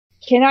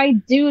can I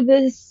do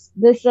this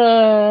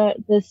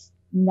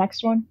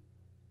next one?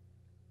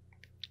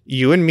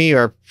 You and me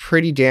are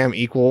pretty damn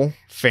equal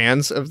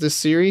fans of this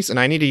series, and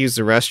I need to use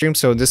the restroom,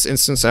 so in this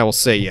instance, I will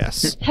say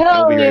yes.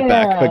 I'll be right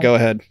back, but go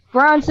ahead.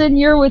 Bronson,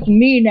 you're with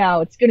me now.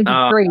 It's going to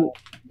be great.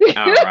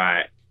 All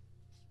right.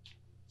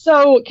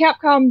 So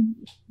Capcom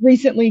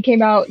recently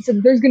came out,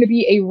 said there's going to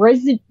be a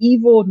Resident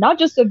Evil, not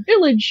just a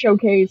Village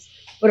showcase,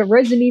 but a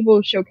Resident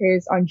Evil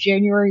showcase on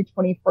January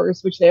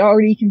 21st, which they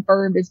already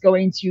confirmed is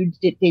going to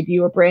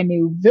debut a brand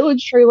new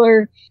Village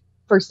trailer,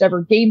 first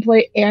ever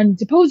gameplay, and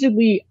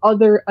supposedly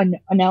other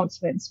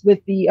announcements, with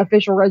the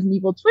official Resident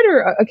Evil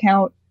Twitter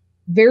account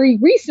very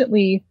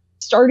recently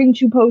starting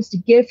to post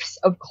GIFs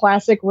of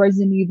classic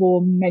Resident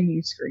Evil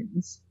menu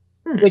screens,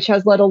 which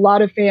has led a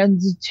lot of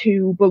fans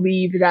to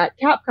believe that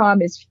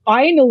Capcom is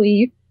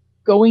finally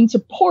going to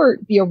port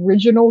the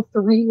original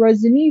 3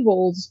 Resident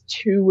Evils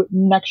to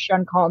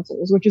next-gen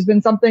consoles, which has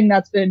been something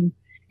that's been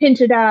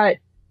hinted at,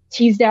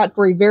 teased at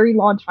for a very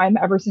long time,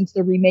 ever since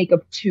the remake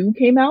of 2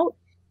 came out.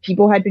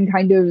 People had been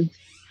kind of,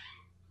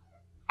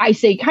 I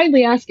say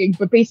kindly asking,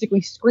 but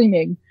basically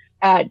screaming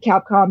at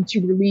Capcom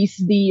to release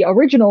the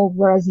original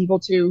Resident Evil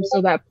 2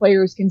 so that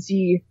players can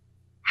see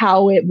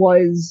how it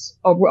was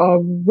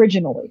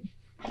originally.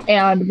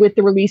 And with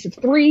the release of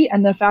 3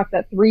 and the fact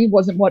that 3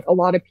 wasn't what a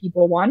lot of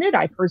people wanted,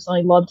 I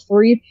personally loved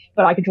 3,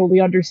 but I can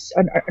totally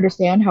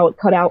understand how it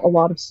cut out a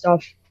lot of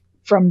stuff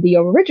from the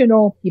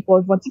original. People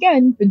have once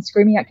again been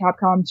screaming at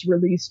Capcom to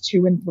release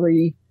 2 and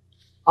 3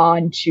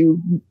 onto,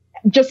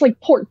 just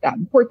like port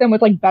them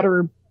with like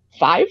better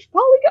 5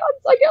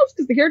 polygons, I guess,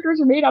 because the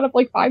characters were made out of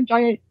like 5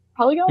 giant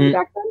polygons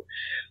back then.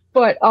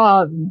 But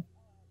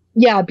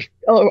yeah,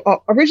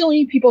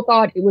 originally people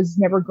thought it was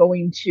never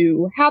going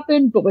to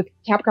happen, but with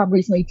Capcom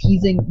recently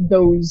teasing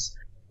those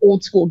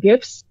old school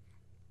GIFs,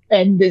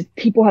 and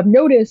people have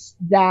noticed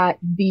that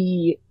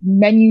the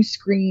menu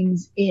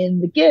screens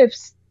in the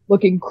GIFs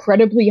look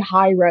incredibly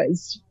high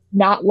res,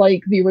 not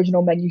like the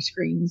original menu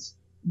screens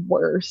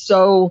were.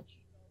 So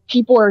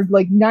people are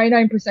like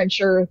 99%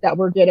 sure that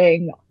we're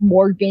getting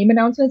more game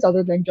announcements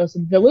other than just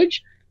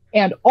Village.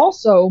 And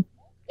also,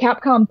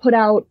 Capcom put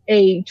out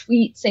a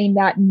tweet saying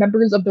that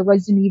members of the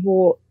Resident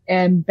Evil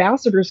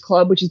Ambassadors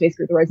Club, which is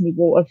basically the Resident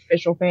Evil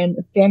official fan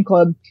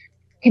club,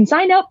 can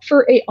sign up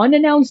for a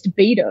unannounced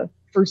beta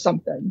for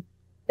something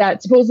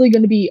that's supposedly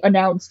going to be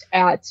announced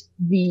at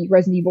the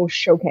Resident Evil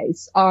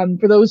showcase.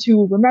 For those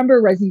who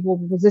remember, Resident Evil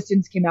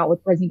Resistance came out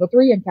with Resident Evil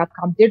 3, and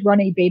Capcom did run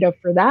a beta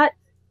for that.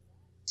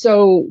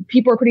 So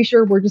people are pretty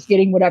sure we're just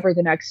getting whatever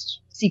the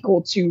next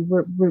sequel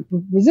to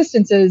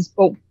Resistance is.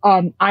 But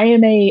I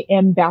am a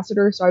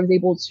ambassador, so I was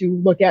able to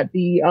look at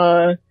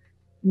the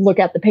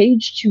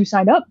page to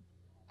sign up,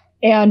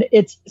 and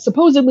it's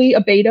supposedly a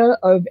beta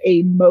of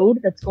a mode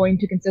that's going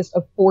to consist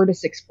of 4 to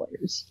 6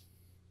 players.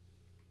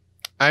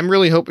 I'm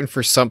really hoping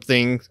for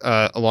something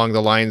along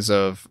the lines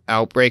of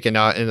Outbreak and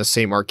not in the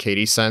same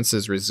arcadey sense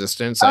as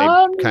Resistance.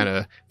 I'm kind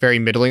of very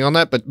middling on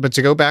that, but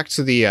to go back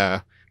to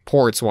the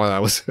ports while I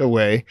was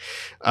away,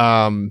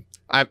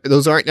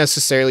 those aren't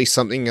necessarily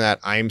something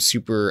that I'm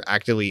super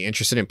actively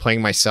interested in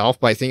playing myself,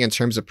 but I think in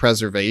terms of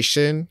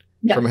preservation,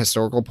 from a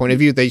historical point of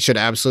view, they should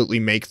absolutely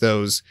make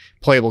those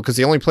playable, because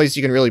the only place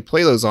you can really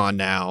play those on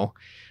now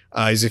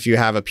is if you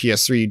have a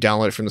PS3, you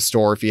download it from the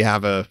store, if you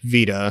have a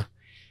Vita.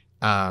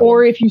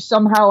 Or if you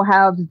somehow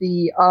have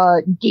the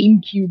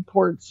GameCube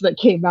ports that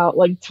came out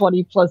like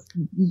 20 plus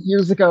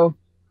years ago,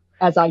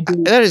 as I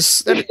do.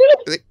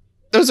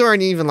 Those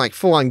aren't even like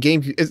full on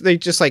GameCube. They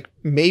just like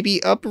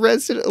maybe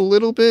up-res it a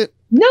little bit.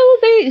 No,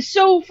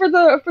 so for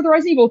the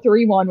Resident Evil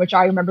 3 one, which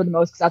I remember the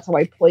most because that's how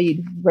I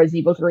played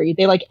Resident Evil 3,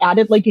 they like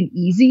added like an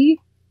easy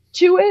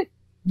to it,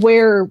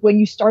 where when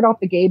you start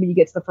off the game and you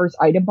get to the first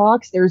item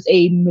box, there's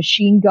a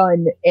machine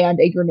gun and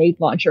a grenade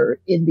launcher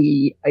in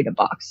the item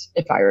box,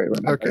 if I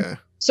remember. Okay.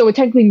 So it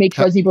technically makes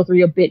Resident Evil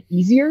 3 a bit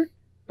easier,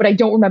 but I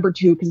don't remember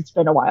 2 because it's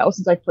been a while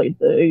since I played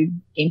the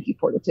GameCube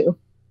port of 2.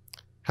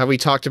 Have we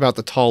talked about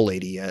the tall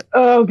lady yet?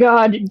 Oh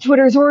God,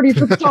 Twitter's already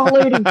for the tall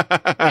lady.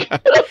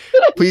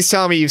 Please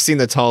tell me you've seen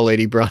the tall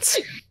lady,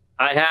 Bronson.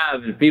 I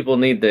have, and people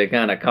need to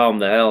kind of calm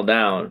the hell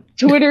down.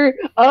 Twitter,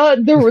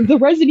 the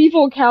Resident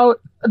Evil account,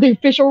 the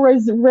official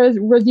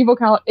Resident Evil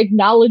account,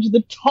 acknowledged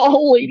the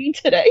tall lady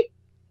today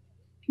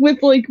with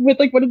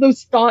one of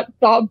those thought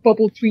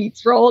bubble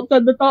tweets. For all of a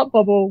sudden, the thought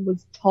bubble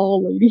was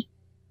tall lady.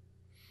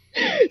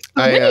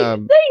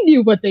 They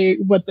knew what they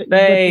knew what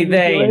they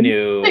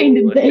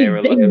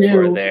were looking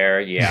for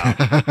there.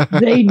 Yeah,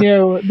 they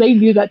knew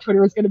that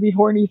Twitter was going to be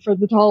horny for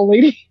the tall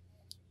lady.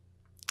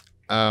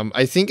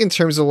 I think in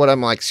terms of what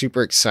I'm like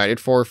super excited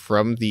for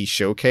from the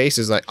showcase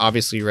is like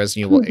obviously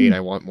Resident Evil 8.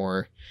 I want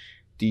more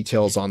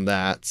details on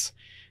that.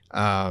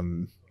 I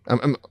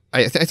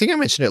think I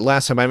mentioned it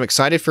last time. I'm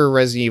excited for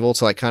Resident Evil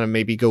to like kind of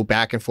maybe go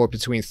back and forth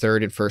between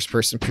third and first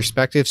person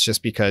perspectives,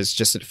 just because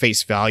just at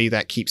face value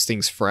that keeps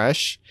things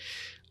fresh.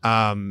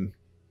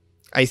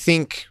 I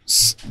think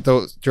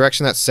the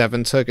direction that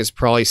 7 took is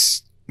probably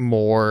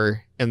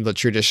more in the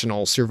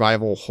traditional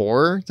survival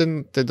horror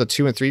than the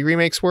 2 and 3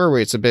 remakes were, where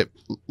it's a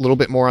little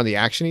bit more on the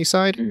actiony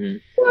side. Mm-hmm.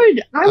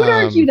 I would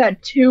argue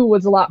that 2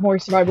 was a lot more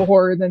survival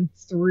horror than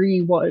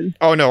 3 was.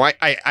 Oh no,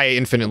 I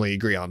infinitely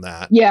agree on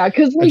that. Yeah,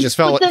 because I just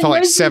felt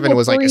like 7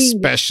 was like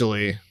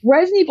especially.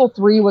 Resident Evil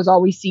 3 was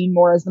always seen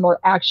more as the more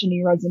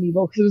actiony Resident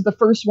Evil because it was the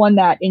first one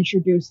that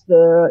introduced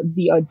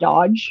the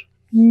dodge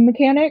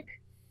mechanic,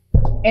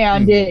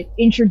 and it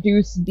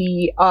introduced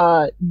the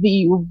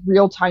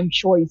real-time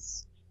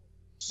choice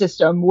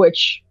system,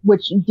 which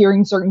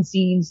during certain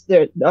scenes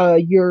that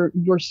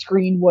your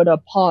screen would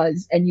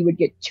pause and you would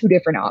get 2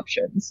 different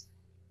options.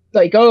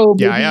 Like,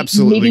 I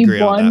absolutely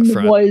agree one on that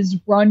front. was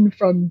run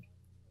from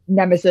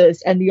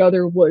Nemesis and the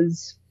other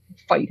was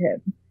fight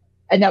him,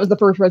 and that was the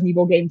first Resident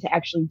Evil game to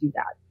actually do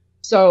that.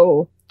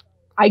 So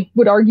I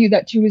would argue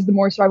that 2 is the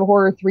more survival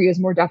horror, 3 is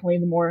more definitely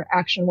the more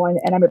action one,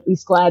 and I'm at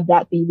least glad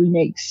that the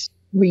remakes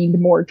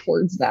leaned more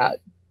towards that.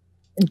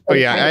 Oh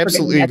yeah, I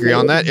absolutely agree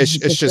on that. It's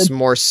just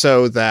more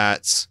so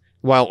that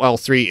while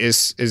 3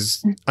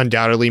 is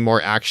undoubtedly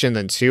more action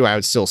than 2, I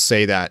would still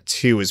say that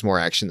 2 is more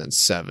action than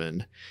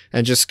 7.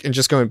 And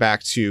just going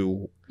back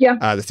to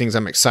the things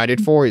I'm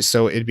excited for is,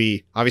 so it'd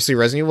be obviously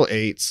Resident Evil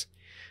 8.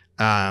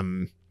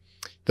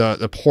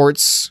 The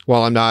ports,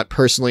 while I'm not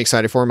personally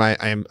excited for them,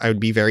 I would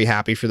be very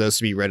happy for those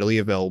to be readily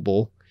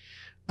available.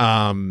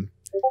 Resident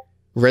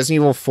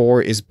Evil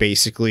 4 is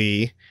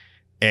basically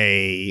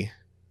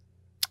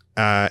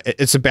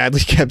it's a badly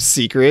kept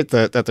secret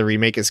that the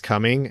remake is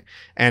coming,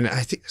 and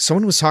I think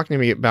someone was talking to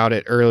me about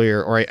it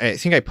earlier, or I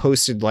think I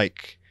posted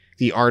like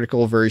the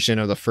article version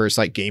of the first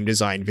like game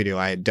design video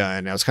I had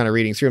done. I was kind of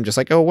reading through them, just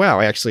like, oh wow,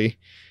 I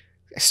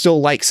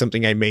still like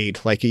something I made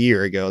like a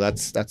year ago.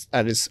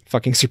 That is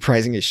fucking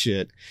surprising as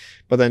shit.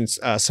 But then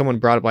someone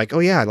brought up like, oh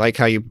yeah, I like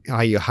how you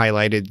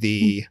highlighted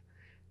the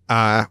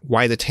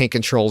why the tank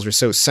controls are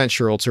so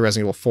central to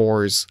Resident Evil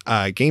 4's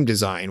game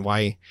design,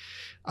 why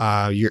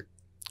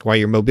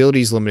your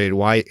mobility is limited,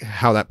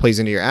 how that plays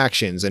into your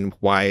actions, and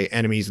why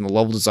enemies in the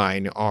level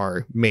design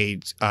are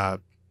made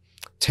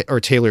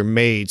or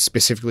tailor-made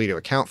specifically to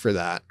account for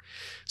that.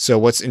 So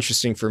what's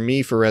interesting for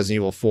me for Resident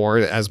Evil 4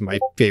 as my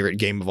favorite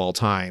game of all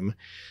time,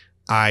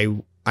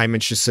 I'm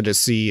interested to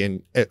see,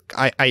 and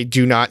I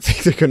do not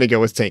think they're going to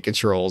go with tank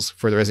controls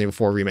for the Resident Evil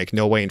 4 remake.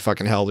 No way in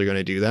fucking hell they're going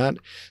to do that.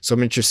 So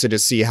I'm interested to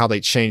see how they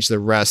change the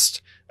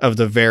rest of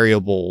the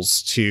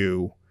variables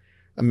to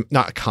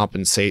not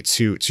compensate,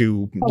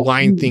 to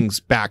line things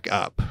back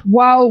up.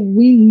 While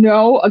we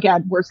know,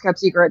 again, worst kept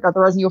secret, that the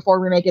Resident Evil 4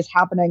 remake is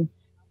happening,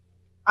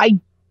 I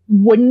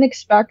wouldn't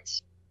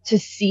expect to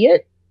see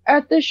it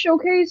at this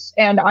showcase,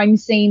 and I'm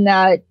saying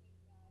that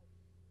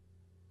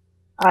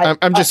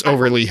I'm just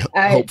overly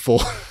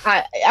hopeful.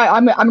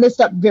 I'm going to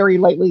step very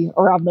lightly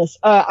around this.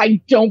 I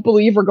don't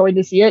believe we're going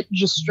to see it,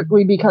 just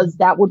strictly because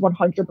that would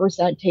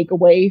 100% take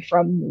away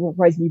from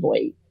Resident Evil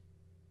 8.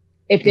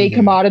 If they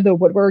come out of the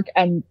woodwork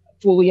and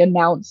fully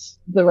announce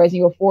the Resident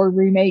Evil 4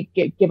 remake,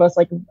 give us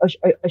like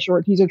a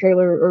short teaser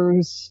trailer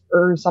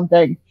or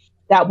something,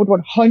 that would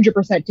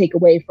 100% take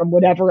away from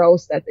whatever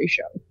else that they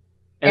show.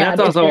 And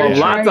that's also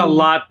a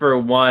lot for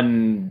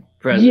one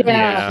president.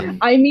 Yeah.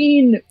 I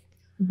mean,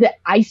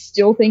 I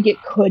still think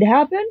it could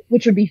happen,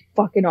 which would be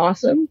fucking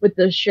awesome with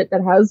the shit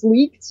that has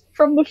leaked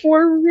from the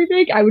 4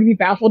 remake. I would be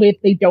baffled if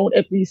they don't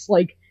at least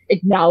like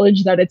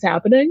acknowledge that it's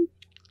happening.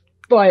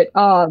 But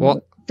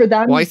for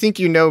them, well, I think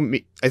you know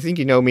me.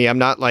 I'm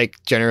not like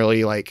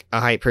generally like a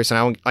hype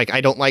person.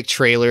 I don't like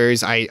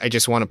trailers. I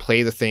just want to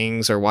play the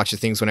things or watch the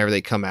things whenever they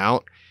come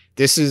out.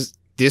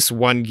 This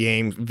one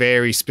game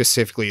very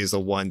specifically is the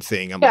one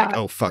thing I'm like,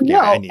 oh fuck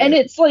yeah, I need and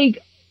it. It's like,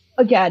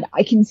 again,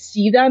 I can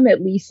see them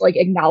at least like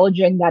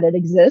acknowledging that it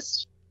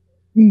exists,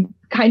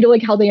 kind of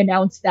like how they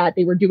announced that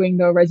they were doing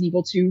the Resident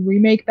Evil 2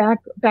 remake back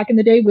in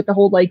the day with the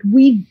whole like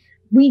we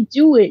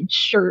do it,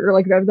 sure, or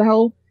like whatever the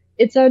hell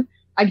it said.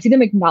 I can see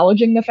them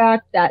acknowledging the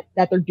fact that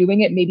they're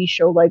doing it, maybe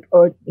show like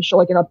an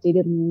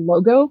updated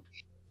logo.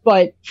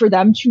 But for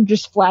them to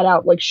just flat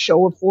out like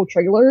show a full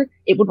trailer,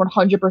 it would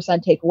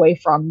 100% take away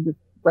from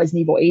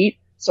Resident Evil 8.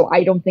 So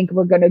I don't think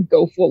we're going to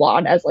go full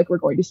on as like we're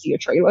going to see a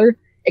trailer.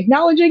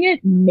 Acknowledging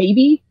it,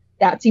 maybe.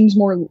 That seems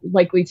more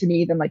likely to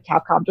me than like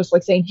Capcom just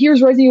like saying,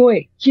 here's Resident Evil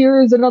 8,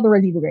 here's another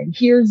Resident Evil game,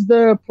 here's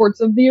the ports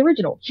of the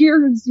original,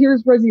 here's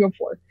Resident Evil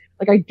 4.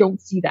 Like, I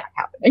don't see that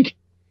happening.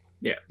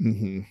 Yeah.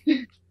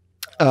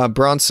 Mm-hmm.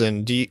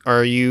 Bronson,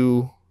 are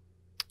you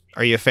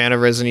a fan of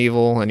Resident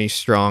Evil? Any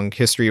strong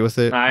history with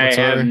it? I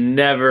have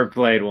never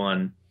played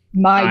one.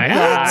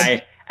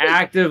 I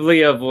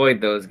actively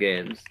avoid those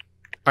games.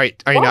 Are you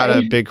not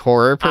a big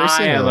horror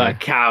person? I am a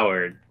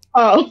coward.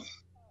 Oh.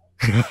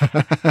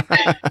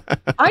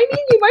 I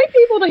mean, you might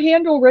be able to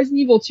handle Resident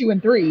Evil 2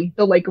 and 3,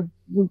 the like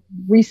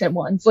recent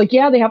ones. Like,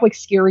 yeah, they have like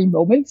scary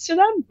moments to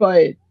them,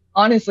 but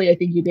honestly, I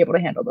think you'd be able to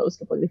handle those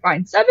completely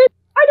fine. 7,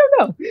 I don't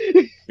know.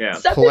 Yeah,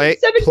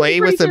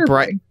 play with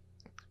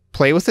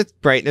the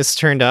brightness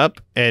turned up,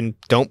 and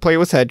don't play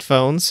with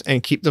headphones,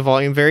 and keep the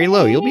volume very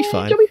low. You'll be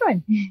fine. You'll be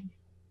fine.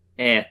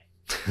 Yeah.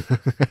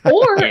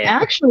 Or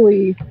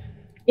actually,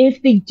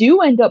 if they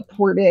do end up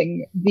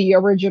porting the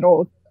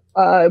original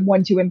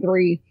 1, 2, and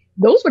 3,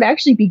 those would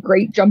actually be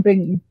great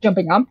jumping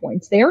on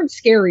points. They aren't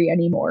scary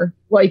anymore.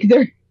 Like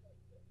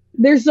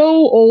they're so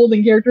old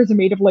and characters are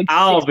made of like.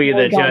 I'll be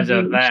the judge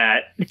of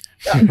that.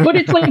 But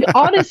it's like,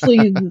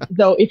 honestly,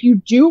 though, if you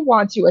do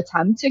want to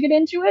attempt to get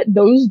into it,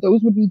 those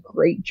would be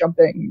great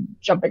jumping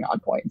on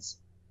points.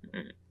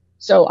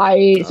 So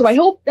I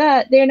hope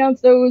that they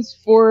announce those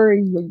for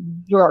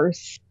your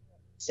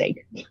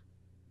sake.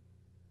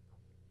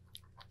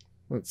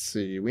 Let's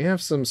see. We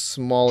have some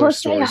smaller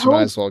stories. I hope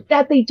might as well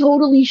that they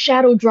totally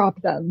shadow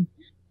drop them,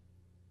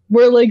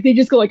 where like they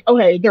just go like,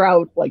 okay, they're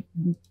out like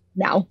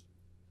now.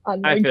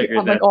 I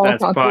figured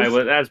that's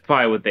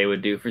probably what they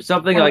would do for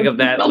something like of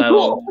that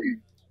level.